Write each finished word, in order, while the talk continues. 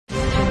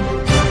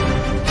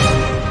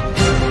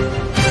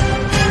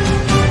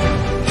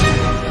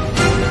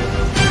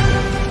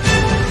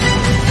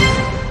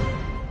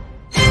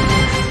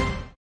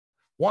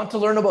Want to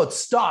learn about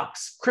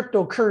stocks,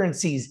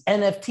 cryptocurrencies,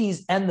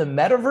 NFTs, and the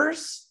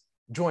metaverse?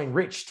 Join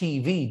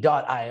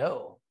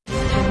richtv.io.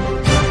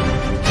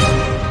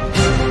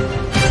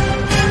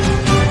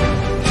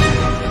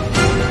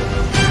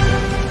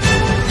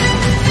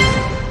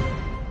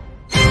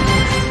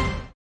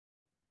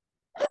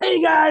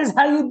 Hey guys,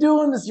 how you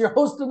doing? This is your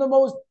host of the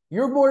most,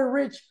 your boy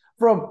Rich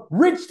from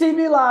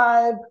RICHTV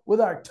Live with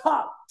our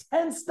top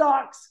 10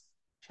 stocks,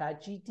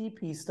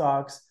 ChatGTP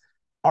stocks,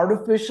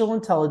 artificial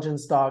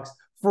intelligence stocks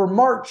for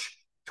March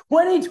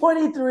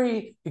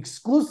 2023,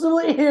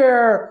 exclusively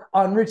here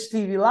on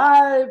RICHTV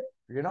Live.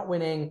 You're not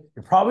winning,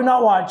 you're probably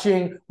not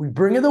watching. We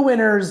bring you the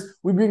winners,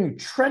 we bring you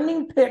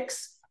trending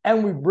picks,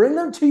 and we bring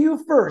them to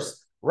you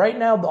first. Right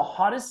now, the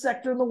hottest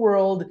sector in the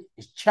world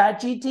is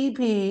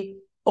ChatGTP,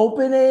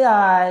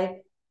 OpenAI,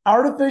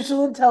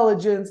 artificial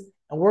intelligence,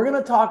 and we're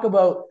going to talk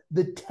about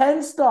the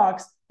 10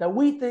 stocks that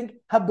we think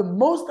have the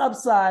most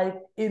upside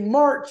in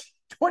March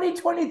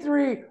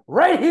 2023,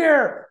 right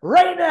here,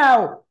 right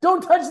now.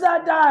 Don't touch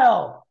that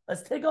dial.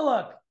 Let's take a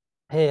look.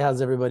 Hey,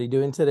 how's everybody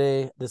doing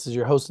today? This is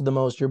your host of the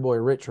most, your boy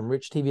Rich from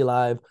RICHTV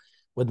Live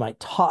with my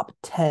top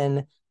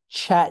 10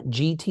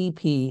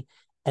 ChatGTP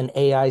and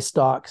AI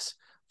stocks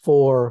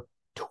for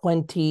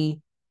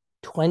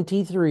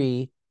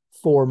 2023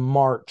 for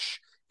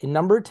March. In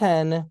number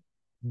 10,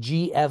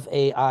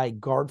 GFAI,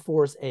 Guard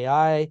Force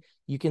AI.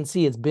 You can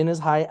see it's been as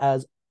high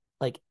as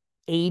like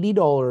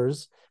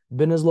 $80,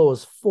 been as low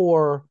as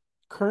 $4,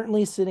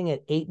 currently sitting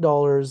at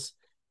 $8.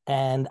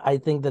 And I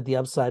think that the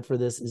upside for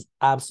this is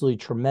absolutely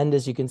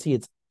tremendous. You can see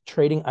it's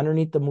trading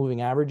underneath the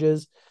moving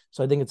averages.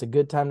 So I think it's a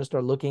good time to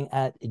start looking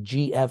at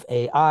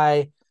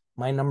GFAI,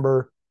 my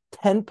number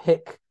 10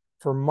 pick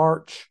for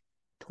March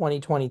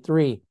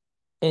 2023.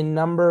 In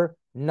number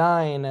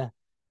 9,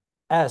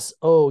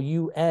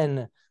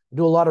 SOUN.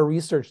 Do a lot of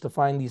research to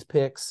find these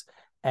picks,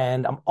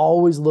 and I'm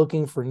always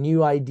looking for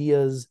new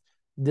ideas.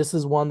 This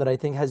is one that I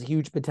think has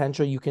huge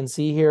potential. You can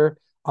see here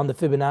on the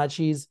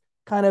Fibonacci's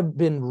kind of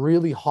been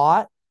really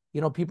hot.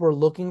 You know, people are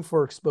looking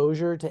for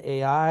exposure to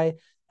AI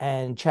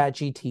and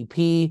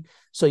ChatGTP.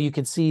 So you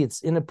can see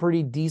it's in a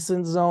pretty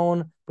decent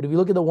zone. But if you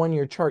look at the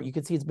one-year chart, you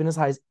can see it's been as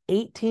high as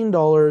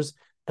 $18,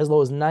 as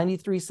low as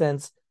 93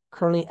 cents,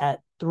 currently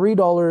at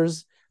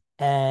 $3.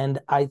 And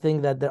I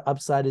think that the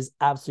upside is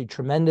absolutely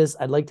tremendous.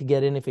 I'd like to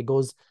get in if it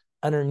goes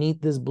underneath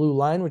this blue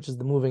line, which is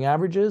the moving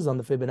averages on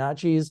the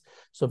Fibonacci's.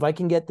 So if I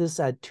can get this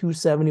at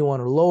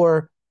 271 or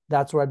lower,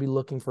 that's where I'd be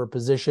looking for a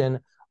position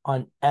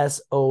on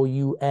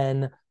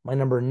SOUN, my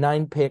number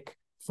 9 pick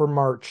for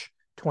March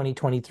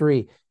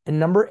 2023. And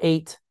number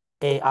 8,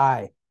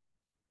 AI.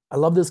 I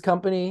love this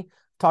company.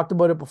 Talked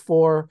about it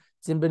before.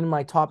 It's been in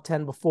my top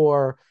 10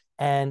 before,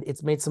 and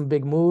it's made some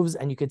big moves,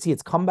 and you can see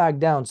it's come back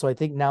down. So I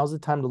think now's the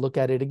time to look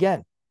at it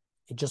again.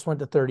 It just went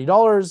to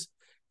 $30.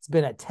 It's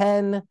been at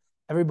 10.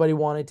 Everybody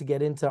wanted to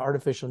get into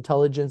artificial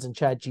intelligence and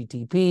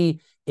ChatGTP.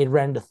 It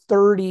ran to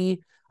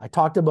 30. I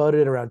talked about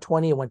it around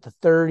 20. It went to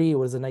 30. It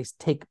was a nice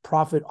take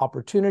profit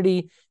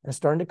opportunity, and it's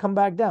starting to come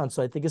back down.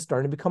 So I think it's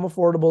starting to become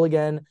affordable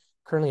again.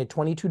 Currently at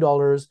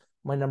 $22.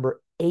 My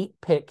number 8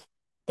 pick,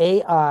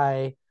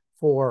 AI,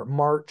 for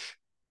March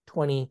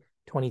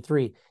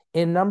 2023.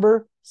 In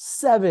number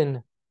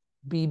 7,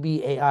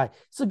 BBAI.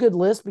 It's a good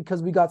list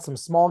because we got some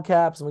small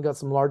caps and we got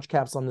some large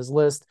caps on this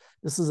list.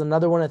 This is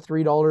another one at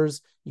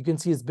 $3. You can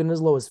see it's been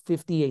as low as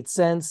 58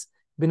 cents,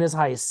 been as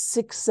high as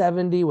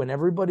 670 when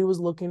everybody was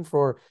looking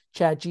for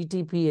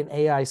ChatGTP and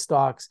AI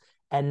stocks,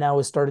 and now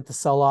it's started to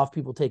sell off,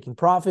 people taking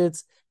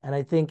profits. And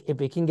I think if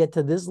it can get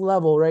to this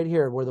level right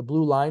here where the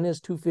blue line is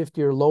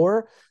 250 or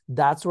lower,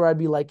 that's where I'd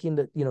be liking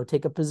to,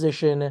 take a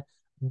position.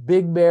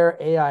 Big Bear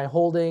AI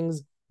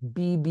Holdings,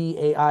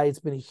 BBAI. It's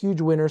been a huge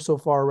winner so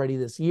far already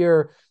this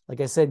year.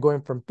 Like I said,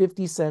 going from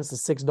 50 cents to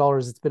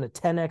 $6, it's been a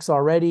 10x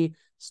already,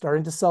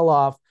 starting to sell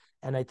off.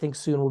 And I think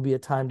soon will be a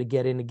time to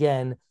get in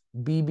again.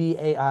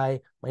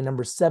 BBAI, my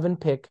number 7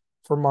 pick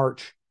for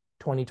March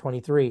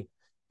 2023.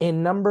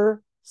 In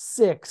number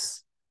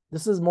 6,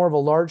 this is more of a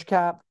large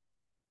cap.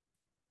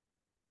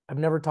 I've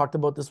never talked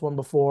about this one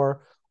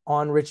before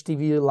on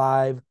RICHTV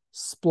Live.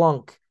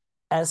 Splunk,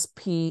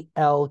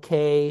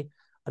 SPLK.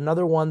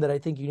 Another one that I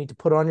think you need to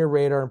put on your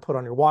radar and put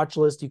on your watch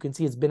list. You can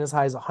see it's been as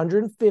high as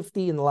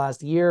 150 in the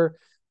last year,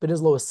 been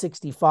as low as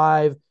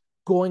 65,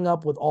 going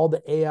up with all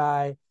the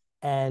AI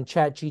and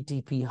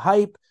ChatGTP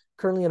hype,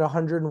 currently at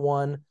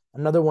 101.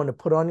 Another one to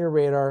put on your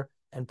radar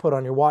and put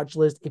on your watch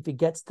list. If it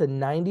gets to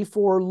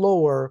 94 or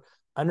lower,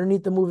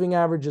 underneath the moving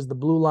averages, the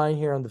blue line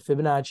here on the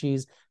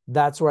Fibonacci's,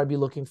 that's where I'd be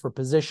looking for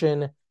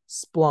position.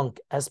 Splunk,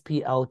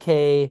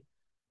 SPLK,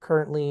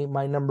 currently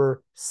my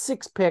number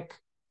 6 pick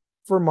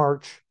for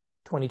March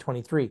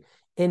 2023.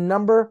 In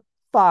number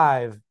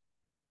 5,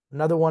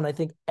 another one I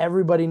think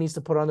everybody needs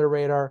to put on their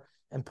radar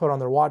and put on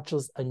their watch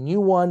list, a new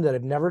one that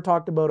I've never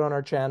talked about on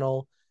our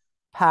channel,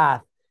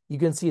 Path. You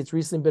can see it's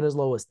recently been as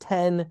low as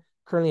 10,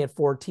 currently at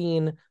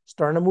 14,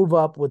 starting to move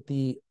up with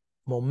the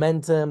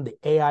momentum, the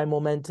AI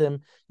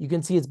momentum. You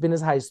can see it's been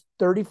as high as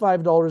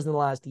 $35 in the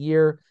last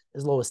year,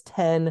 as low as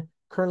 10,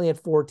 currently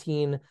at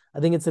 14. I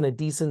think it's in a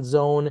decent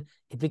zone.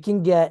 If it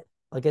can get,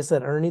 like I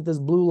said, underneath this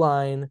blue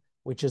line,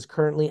 which is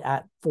currently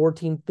at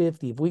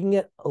 1450, if we can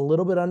get a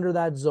little bit under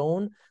that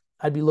zone,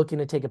 I'd be looking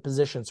to take a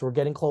position. So we're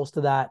getting close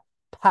to that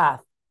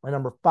path, my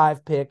number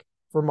 5 pick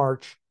for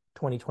March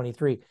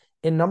 2023.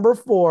 In number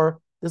 4,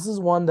 this is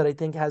one that I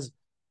think has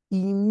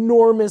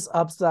enormous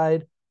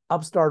upside.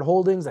 Upstart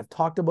Holdings, I've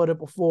talked about it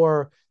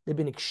before. They've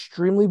been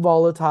extremely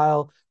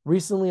volatile,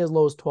 recently as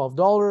low as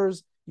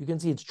 $12. You can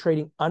see it's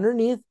trading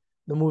underneath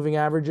the moving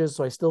averages,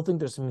 so I still think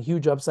there's some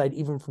huge upside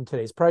even from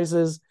today's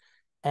prices.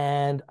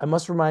 And I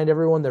must remind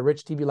everyone that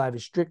Rich TV Live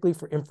is strictly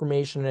for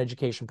information and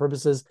education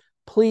purposes.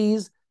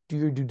 Please do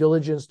your due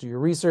diligence, do your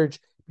research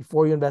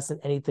before you invest in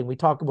anything we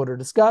talk about or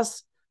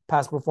discuss.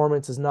 Past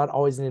performance is not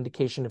always an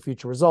indication of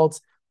future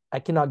results. I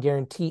cannot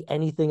guarantee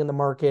anything in the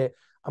market.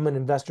 I'm an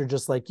investor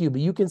just like you,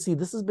 but you can see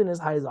this has been as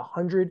high as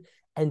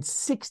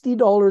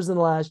 $160 in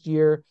the last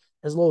year,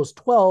 as low as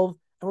 12,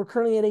 and we're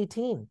currently at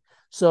 18.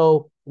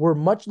 So we're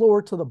much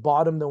lower to the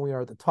bottom than we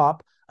are at the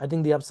top. I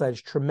think the upside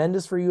is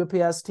tremendous for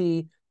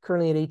UPST,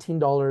 currently at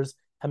 $18,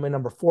 and my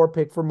number 4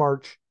 pick for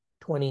March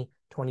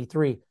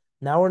 2023.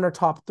 Now we're in our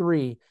top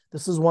 3.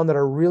 This is one that I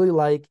really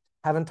like.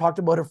 Haven't talked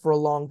about it for a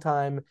long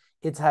time.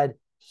 It's had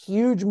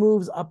huge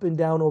moves up and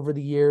down over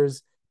the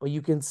years, but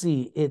you can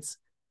see it's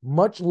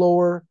much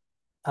lower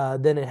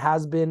than it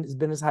has been. It's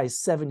been as high as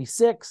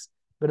 76,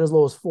 been as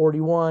low as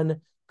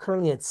 41,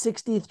 currently at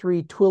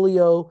 63,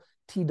 Twilio,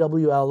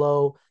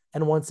 TWLO.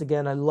 And once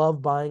again, I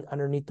love buying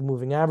underneath the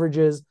moving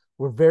averages.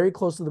 We're very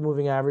close to the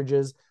moving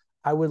averages.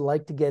 I would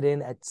like to get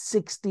in at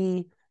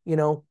 60,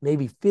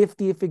 maybe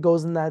 50 if it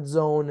goes in that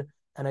zone.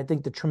 And I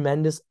think the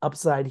tremendous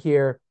upside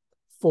here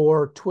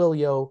for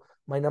Twilio,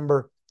 my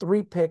number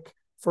 3 pick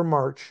for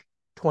March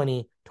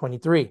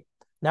 2023.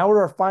 Now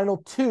we're our final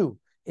 2.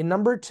 In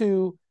number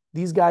 2,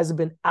 these guys have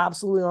been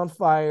absolutely on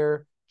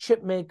fire.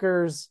 Chip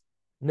makers,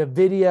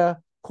 NVIDIA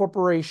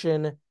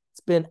Corporation.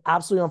 It's been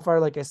absolutely on fire.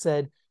 Like I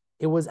said,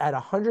 it was at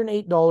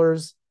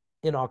 $108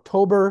 in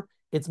October.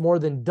 It's more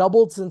than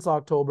doubled since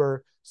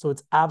October. So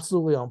it's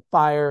absolutely on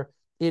fire.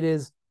 It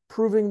is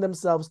proving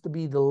themselves to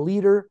be the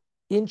leader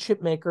in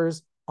chip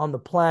makers on the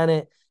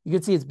planet. You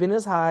can see it's been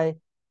as high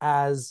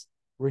as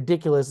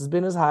ridiculous. It's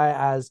been as high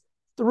as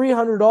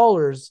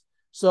 $300.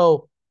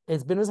 So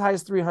it's been as high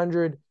as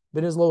 300,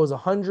 been as low as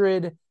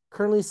 100,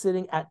 currently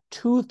sitting at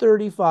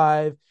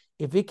 235.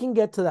 If it can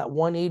get to that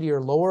 180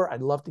 or lower,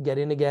 I'd love to get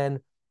in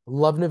again.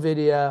 Love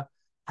NVIDIA.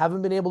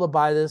 Haven't been able to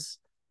buy this.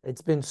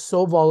 It's been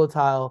so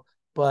volatile,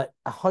 but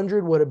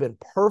 100 would have been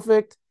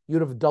perfect.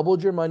 You'd have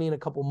doubled your money in a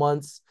couple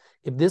months.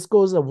 If this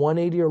goes at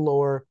 180 or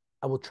lower,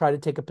 I will try to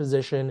take a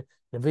position.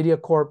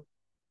 NVIDIA Corp,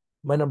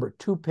 my number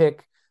 2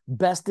 pick,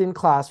 best in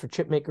class for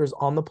chip makers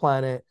on the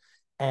planet,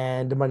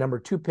 and my number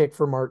 2 pick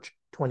for March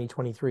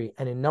 2023.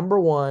 And in number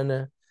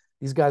 1,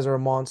 these guys are a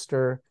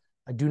monster.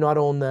 I do not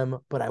own them,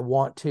 but I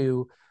want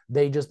to.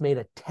 They just made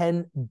a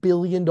 $10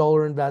 billion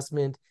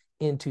investment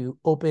into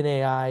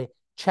OpenAI,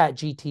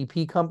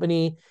 ChatGTP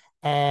company,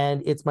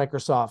 and it's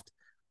Microsoft.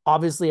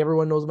 Obviously,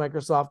 everyone knows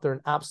Microsoft. They're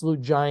an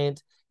absolute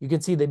giant. You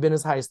can see they've been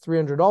as high as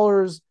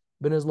 $300,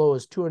 been as low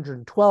as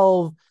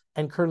 212,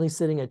 and currently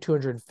sitting at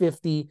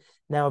 250.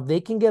 Now, if they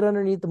can get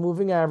underneath the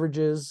moving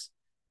averages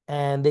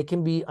and they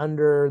can be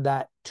under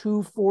that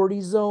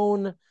 240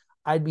 zone,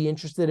 I'd be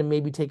interested in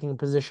maybe taking a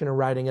position and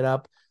riding it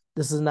up.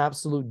 This is an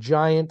absolute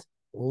giant.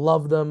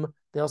 Love them.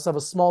 They also have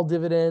a small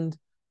dividend,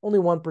 only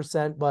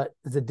 1%, but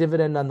it's a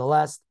dividend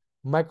nonetheless.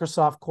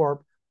 Microsoft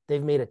Corp,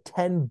 they've made a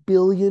 $10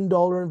 billion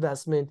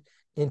investment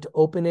into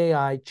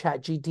OpenAI,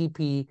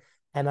 ChatGTP,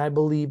 and I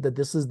believe that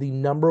this is the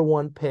number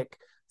 1 pick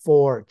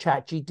for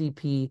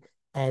ChatGTP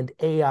and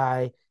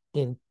AI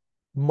in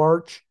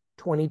March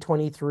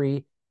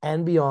 2023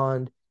 and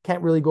beyond.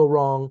 Can't really go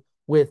wrong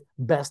with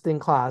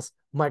best-in-class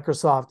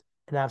Microsoft,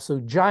 an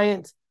absolute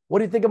giant. What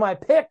do you think of my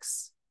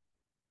picks?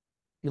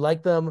 If you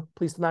like them,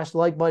 please smash the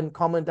like button,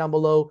 comment down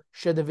below,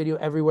 share the video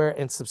everywhere,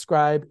 and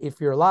subscribe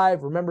if you're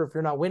live. Remember, if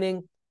you're not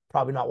winning,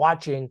 probably not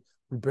watching,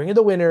 we bring you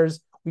the winners.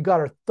 We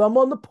got our thumb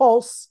on the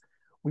pulse.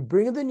 We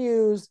bring you the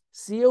news,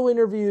 CEO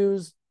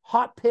interviews,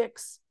 hot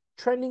picks,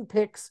 trending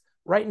picks.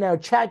 Right now,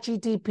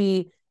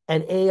 ChatGTP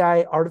and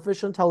AI,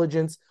 artificial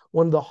intelligence,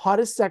 one of the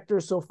hottest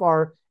sectors so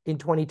far in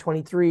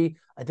 2023.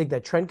 I think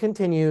that trend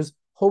continues.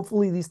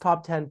 Hopefully, these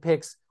top 10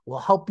 picks will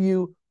help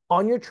you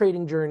on your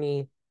trading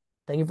journey.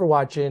 Thank you for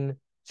watching.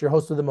 It's your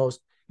host with the most,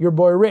 your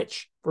boy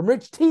Rich from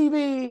Rich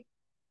TV,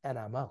 and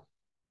I'm out.